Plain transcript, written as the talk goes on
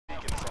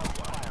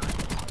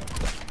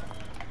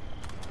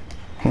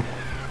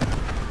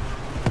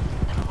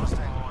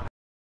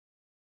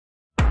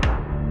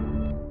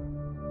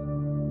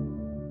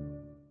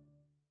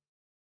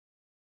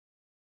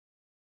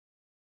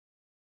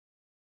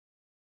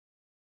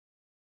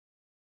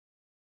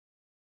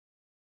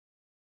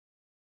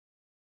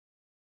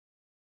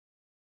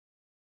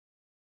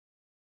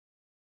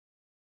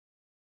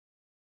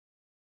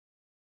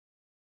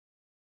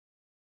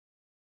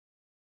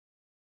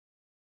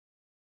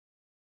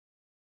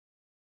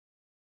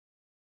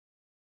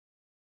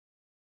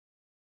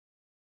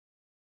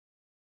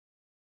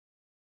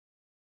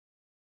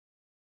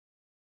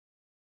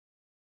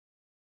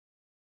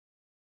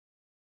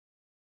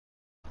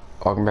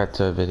Welcome back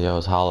to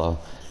videos hollow.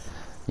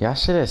 Y'all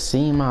should have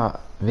seen my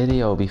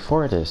video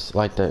before this,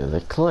 like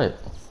the clip.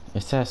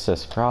 It says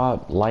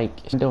subscribe,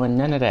 like. I'm doing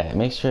none of that.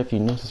 Make sure if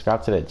you're new,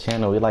 subscribe to the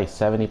channel. We like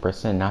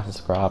 70% not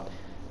subscribed,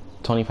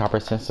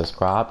 25%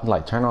 subscribed.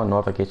 Like turn on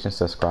notifications,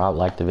 subscribe,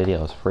 like the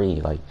video. It's free.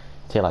 Like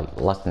take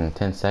like less than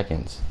 10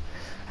 seconds.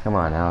 Come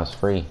on now, it's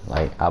free.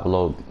 Like I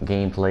upload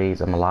gameplays.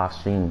 I'm a live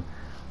stream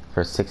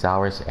for 6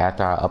 hours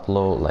after I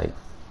upload. Like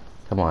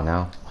come on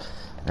now,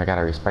 I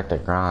gotta respect the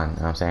grind. You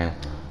know what I'm saying?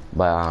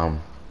 But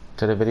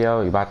to the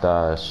video, I'm about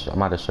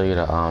to show you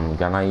the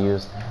gun I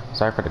use.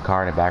 Sorry for the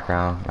car in the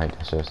background. Like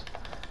it's just,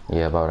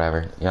 yeah, but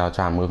whatever. Y'all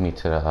try to move me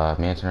to the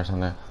mansion or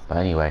something. But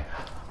anyway,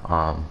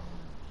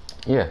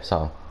 yeah.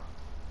 So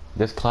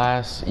this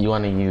class, you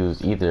want to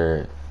use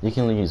either, you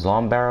can use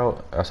long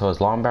barrel, so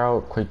it's long barrel,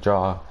 quick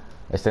draw,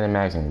 extended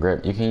mags, and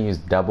grip. You can use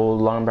double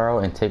long barrel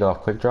and take off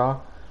quick draw.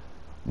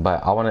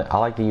 But I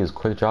like to use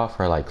quick draw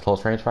for like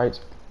close range fights.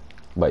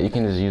 But you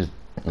can just use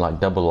like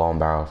double long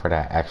barrel for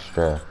that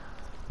extra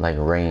like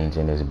range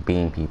and just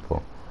beam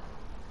people.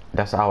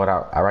 That's how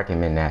I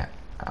recommend that.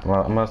 I'm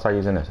gonna start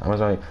using this.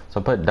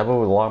 So put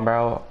double long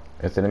barrel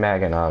instead of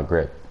mag and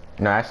grip.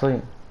 No,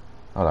 actually,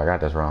 oh, I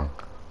got this wrong.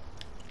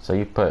 So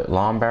you put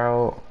long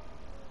barrel,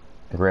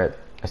 grip,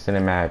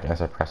 extended mag, and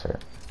suppressor.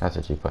 That's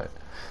what you put.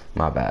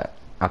 My bad.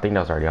 I think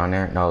that was already on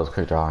there. No, it was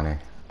quick draw on there.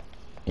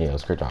 Yeah, it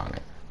was quick draw on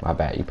there. My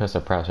bad. You put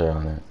suppressor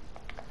on it.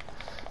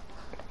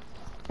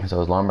 So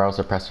it's long barrel,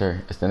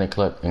 suppressor, extended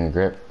clip, and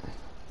grip,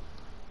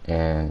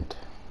 and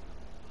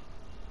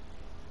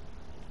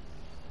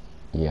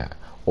yeah.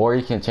 Or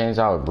you can change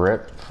out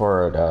grip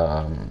for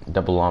the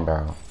double long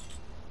barrel.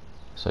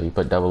 So you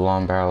put double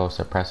long barrel,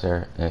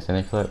 suppressor, and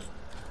extended clip.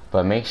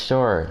 But make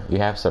sure you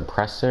have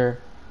suppressor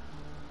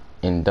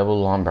and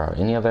double long barrel.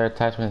 Any other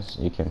attachments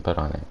you can put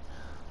on it.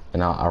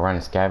 And I'll run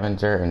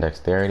scavenger and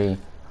dexterity.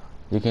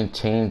 You can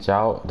change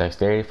out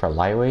dexterity for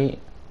lightweight,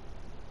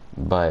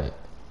 but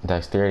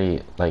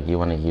dexterity, like you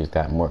want to use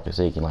that more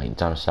so you can like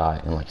jump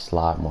shot and like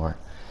slide more.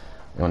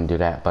 You want to do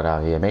that. But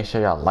yeah, make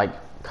sure y'all like,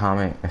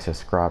 comment, and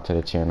subscribe to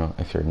the channel.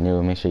 If you're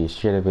new, make sure you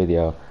share the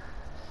video.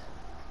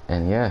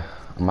 And yeah,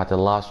 I'm about to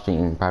live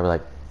stream probably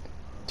like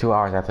 2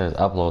 hours after this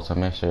upload, so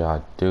make sure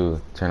y'all do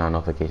turn on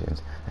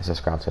notifications and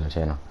subscribe to the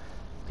channel.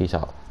 Peace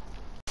out.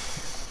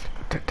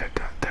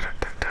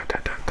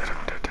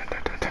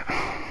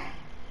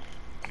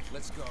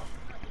 Let's go.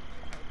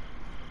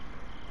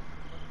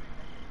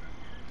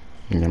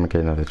 Yeah, I'm gonna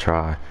get another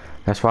try.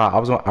 That's why I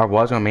was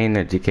gonna main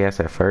the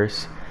GKS at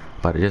first,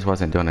 but it just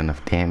wasn't doing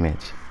enough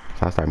damage.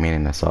 So I started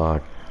maining the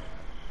SOG.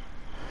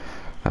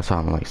 That's why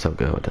I'm like so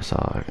good with the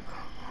SOG.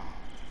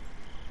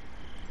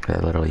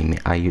 That literally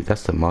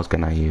that's the most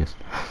gun I use.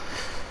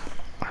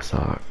 My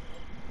SOG.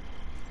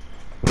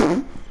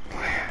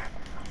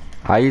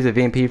 I used a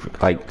VMP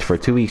like for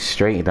 2 weeks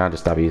straight, and then I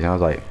just stopped using it. I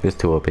was like, this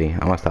too OP. I'm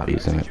gonna stop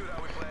using it.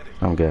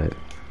 I'm good.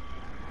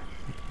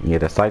 Yeah,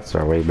 the sights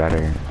are way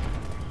better.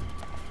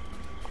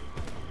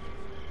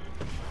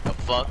 The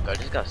fuck? I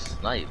just got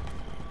sniped.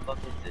 What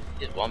the fuck is this?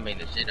 He just one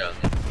the shit out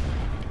of me.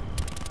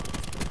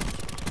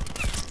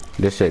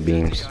 This shit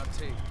beams,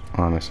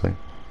 honestly.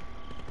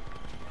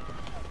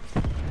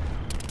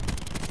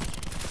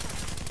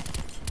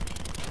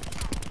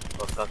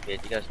 Fuck up, kid.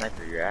 You got sniped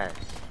for your ass.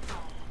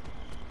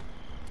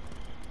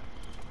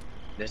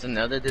 There's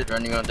another dude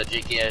running on the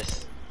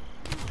GKS.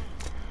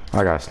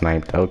 I got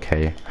sniped.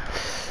 Okay.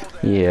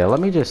 Yeah, let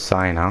me just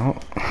sign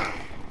out.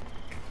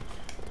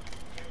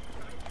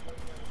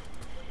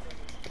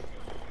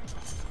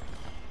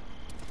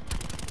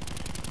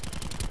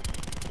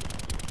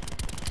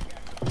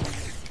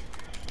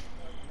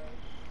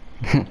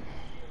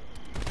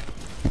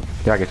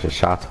 Y'all get your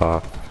shots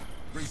off.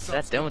 Is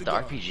that done with the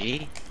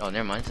RPG? Oh,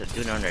 never mind. It's a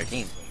dude on their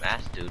team.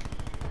 Mass dude.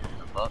 What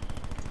the fuck?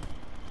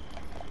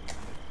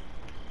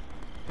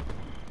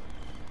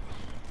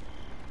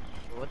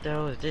 What the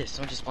hell is this?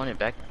 Someone just spawned it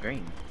back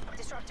green.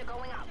 Disruptor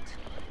going out.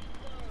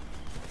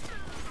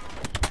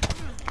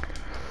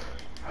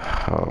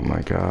 Oh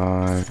my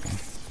god.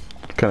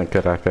 Couldn't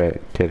cut that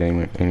fat kid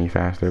any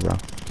faster, bro.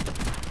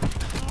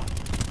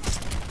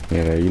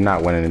 Yeah, you're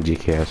not winning the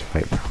GKS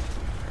fight, bro.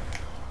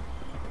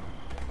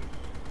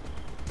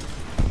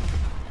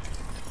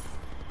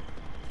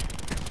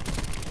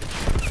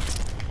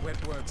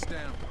 Wet works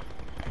down.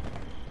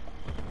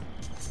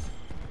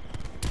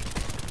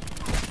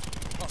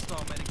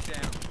 Hostile medic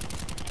down.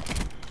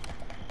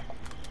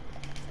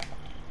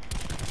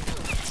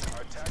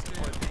 Our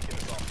tactical beacon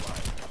is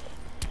offline.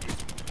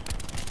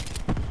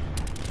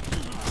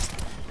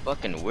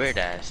 Fucking weird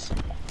ass.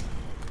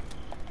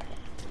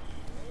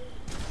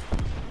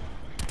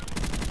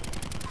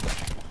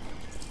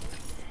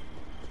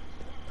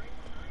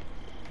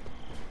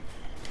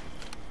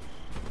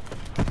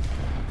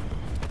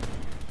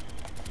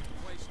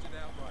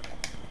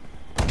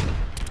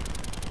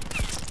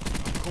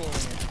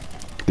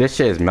 This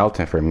shit is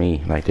melting for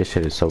me. Like, this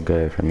shit is so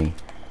good for me.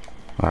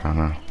 I don't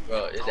know.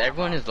 Bro, is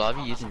everyone in his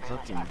lobby using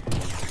fucking...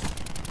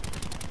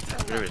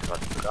 Whatever it's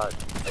called, God,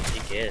 like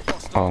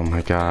GKS. Oh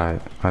my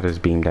god. I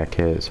just beamed that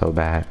kid so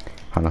bad.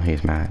 I know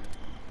he's mad.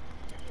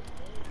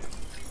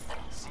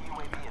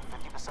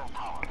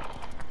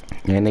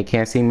 And they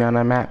can't see me on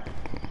that map.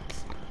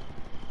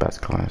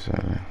 Best class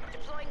ever.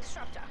 Deploying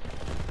disruptor.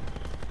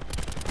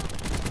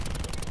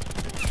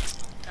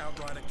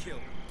 Outrider kill.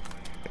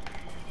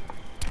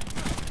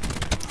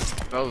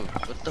 Bro,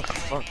 what the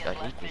fuck? I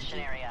hate this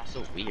shit.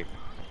 So weird.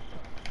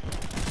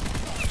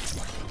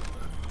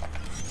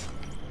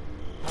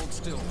 Hold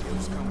still.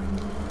 Who's coming?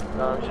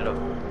 No, shut up.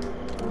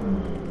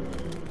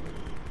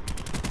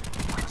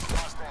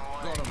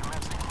 Got him.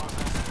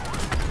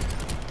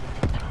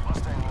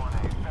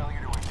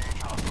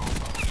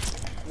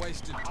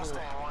 Wasted torque.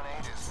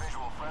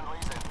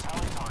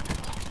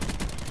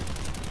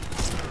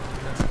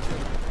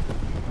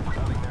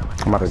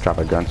 I'm about to drop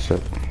a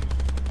gunship.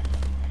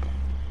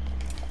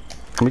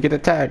 Let me get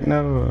attacked.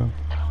 No.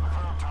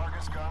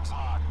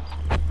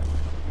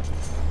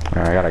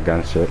 Alright, I got a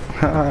gunship.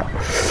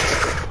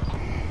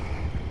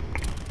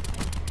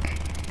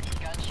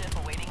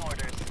 Gunship awaiting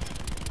orders.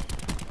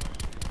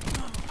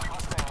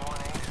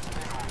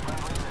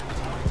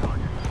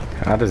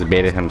 I just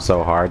baited him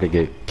so hard to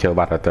get killed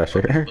by the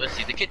thresher.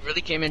 Pussy, the kid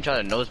really came in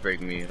trying to nose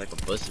break me like a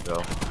pussy,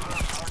 bro.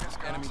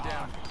 Enemy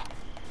down.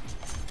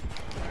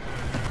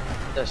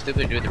 That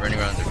stupid dude running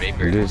around the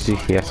vapor. This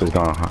GKS is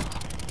going hot.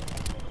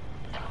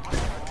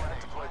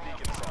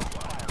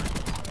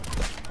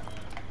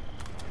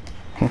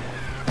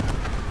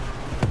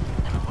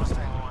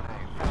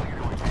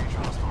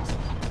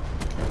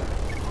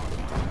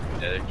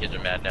 The other kids are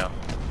mad now.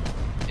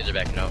 Kids are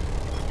backing out.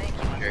 Thank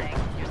you, Mustang.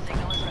 Your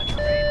signal is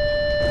retrograde.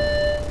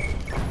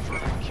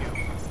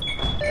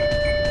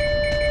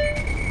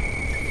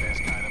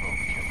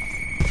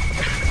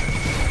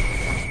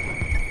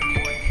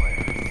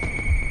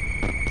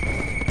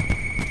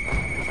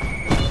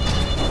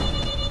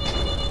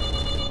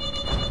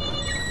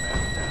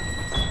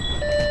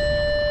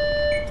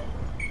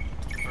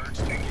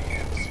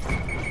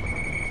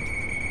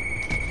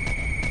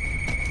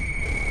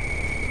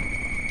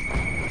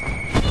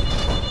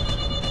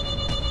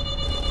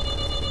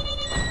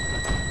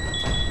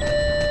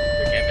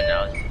 They're camping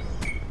now.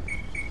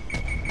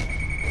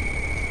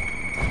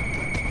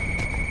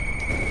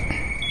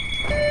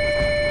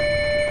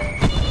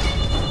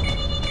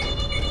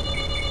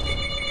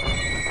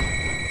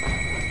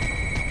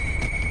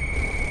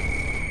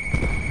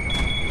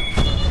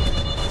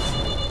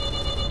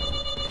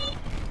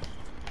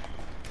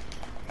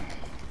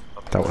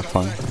 That was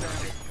fun.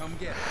 Come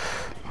get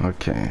it.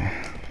 Okay.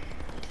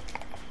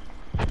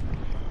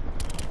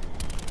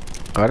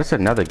 Oh, that's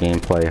another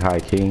gameplay,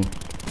 high key.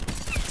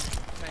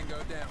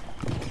 Tango down.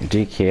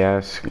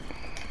 GKS.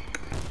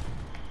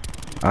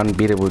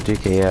 Unbeatable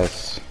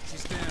GKS.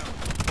 She's down.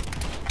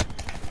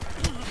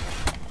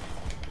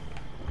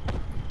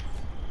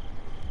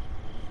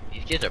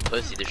 These kids are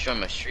pussy. They're showing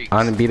my streaks.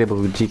 Unbeatable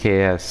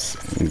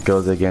GKS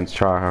goes against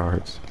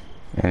tryhards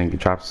and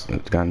drops a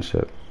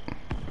gunship.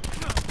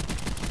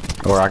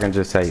 Or I can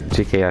just say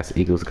GKS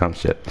equals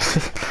gunship.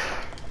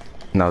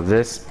 No,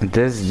 this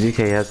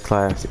GKS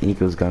class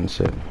equals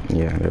gunship.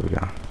 Yeah, there we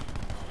go.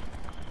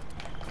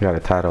 You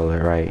gotta title it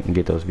right and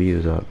get those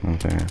views up. You know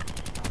what I'm saying?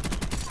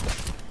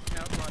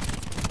 Outrider.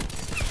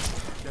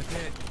 They're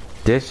dead.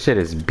 This shit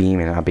is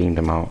beaming. I beamed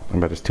him out. I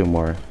bet there's two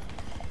more.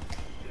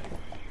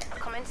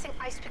 Commencing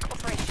ice pick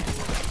operation.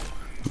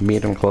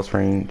 Beat him close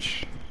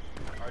range.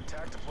 Our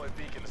attack deployed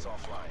beacon is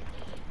offline.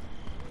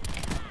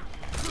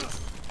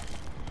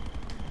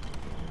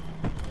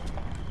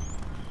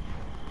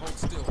 Hold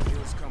still.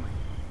 Heal's coming.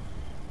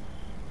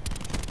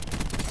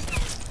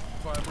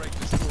 Fire break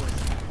destroyed.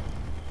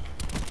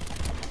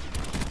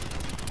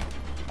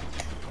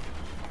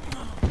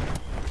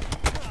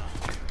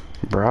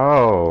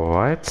 Bro,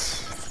 what?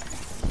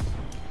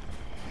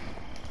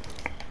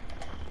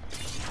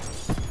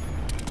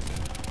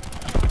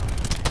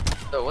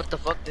 So what the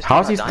fuck? This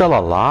How's kid he not still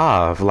dying?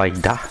 alive? Like,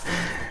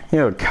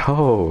 yo,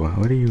 go.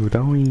 What are you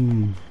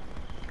doing?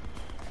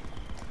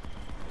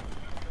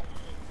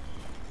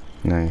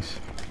 Nice.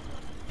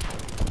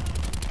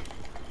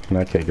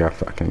 That kid got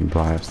fucking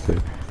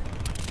blasted.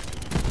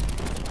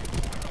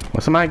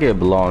 When somebody get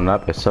blown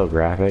up, it's so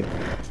graphic.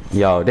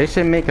 Yo, they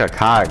should make a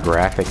COD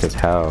graphic as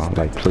hell.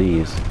 Like,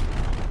 please.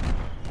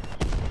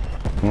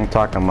 I'm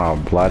talking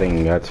about blood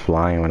and guts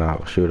flying when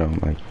I shoot them.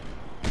 Like,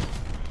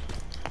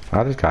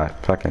 I just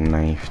got fucking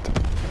knifed.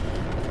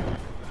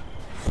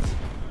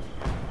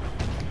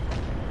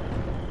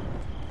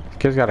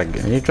 Kids got a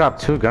gun. You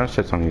dropped 2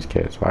 gunshots on these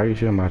kids. Why are you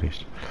shooting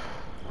bodies?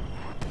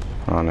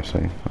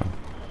 Honestly.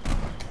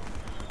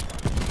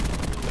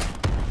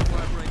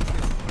 Fire break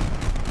kill.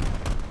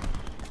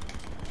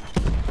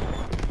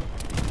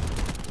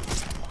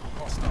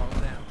 Hostile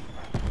down.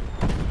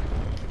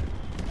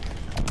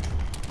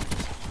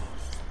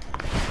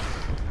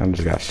 I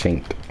just got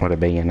shanked with a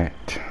bayonet.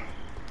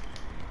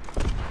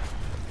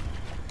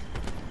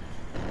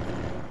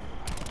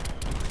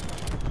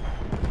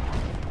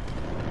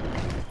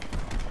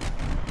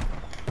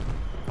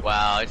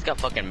 Wow, it's got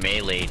fucking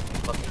meleeed. You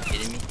fucking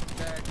kidding me?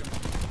 Tagged him.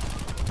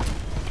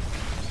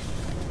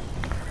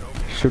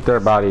 Shoot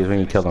their bodies when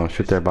you kill them.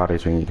 Shoot their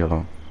bodies when you kill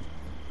them.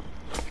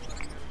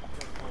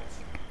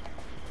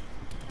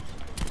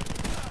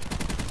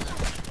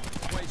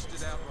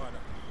 Wasted outrider.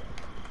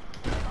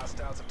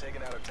 Hostiles have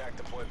taken out attack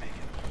deploy beacon.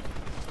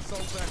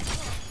 Assault back.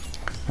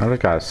 I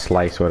just got a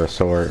slice with a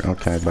sword.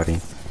 Okay,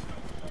 buddy.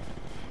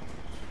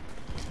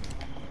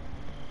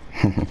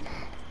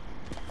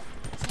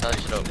 Touch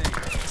it up.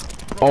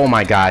 Oh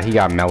my god, he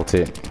got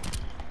melted.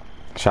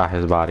 Shot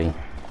his body.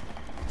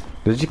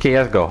 The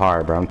GKS go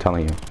hard, bro. I'm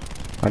telling you.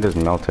 I just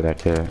melted that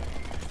kid.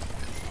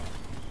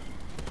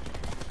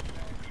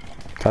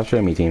 Stop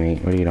shooting me,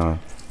 teammate. What are you doing?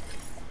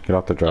 Get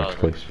off the drugs,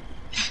 please.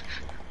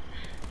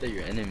 They're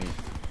your enemy.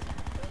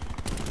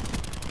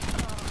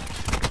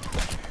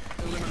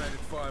 Eliminated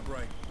fire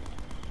break.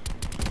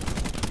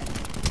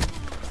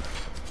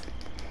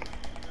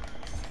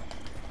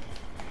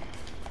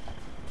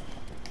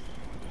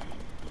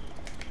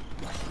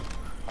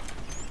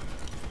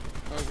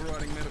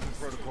 Overriding medical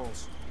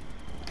protocols.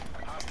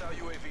 Hostile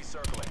UAV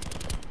circling.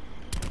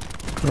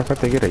 Where the fuck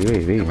they get a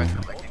UAV, man?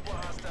 Multiple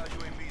hostile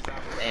UAVs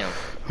operating. Damn.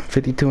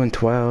 52 and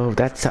 12.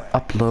 That's an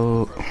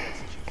upload.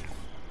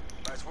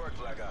 Nice work,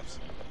 Black Ops.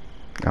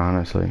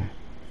 Honestly.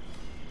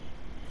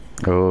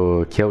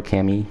 Oh, kill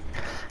Cammy.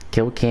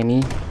 Kill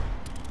Cammy.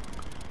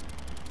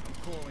 I'm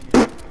calling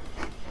it.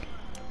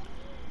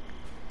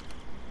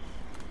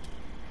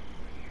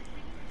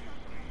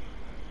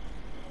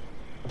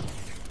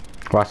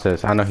 Watch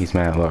this. I know he's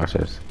mad. Look, watch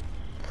this.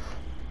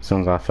 As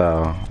soon as I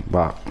fell,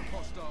 bop.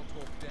 Hostile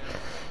talk down.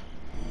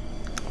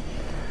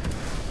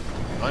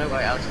 I wonder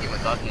why Alex gave my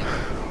talking.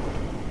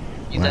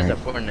 He says that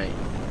Fortnite.